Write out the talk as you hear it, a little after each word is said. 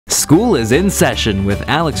School is in session with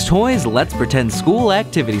Alex Toys' Let's Pretend School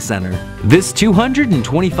Activity Center. This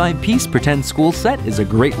 225-piece Pretend School set is a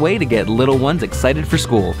great way to get little ones excited for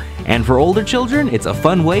school, and for older children, it's a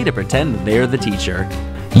fun way to pretend they're the teacher.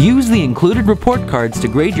 Use the included report cards to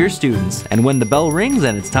grade your students, and when the bell rings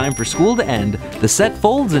and it's time for school to end, the set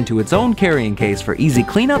folds into its own carrying case for easy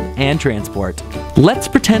cleanup and transport. Let's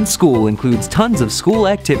Pretend School includes tons of school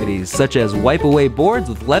activities such as wipe away boards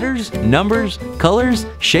with letters, numbers, colors,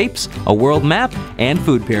 shapes, a world map, and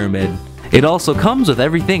food pyramid. It also comes with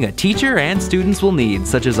everything a teacher and students will need,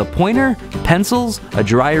 such as a pointer, pencils, a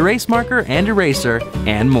dry erase marker and eraser,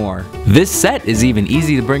 and more. This set is even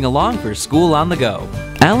easy to bring along for school on the go.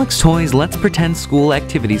 Alex Toys' Let's Pretend School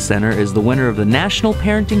Activity Center is the winner of the National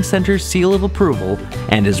Parenting Center's Seal of Approval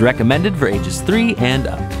and is recommended for ages 3 and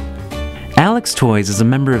up. Alex Toys is a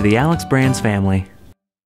member of the Alex Brands family.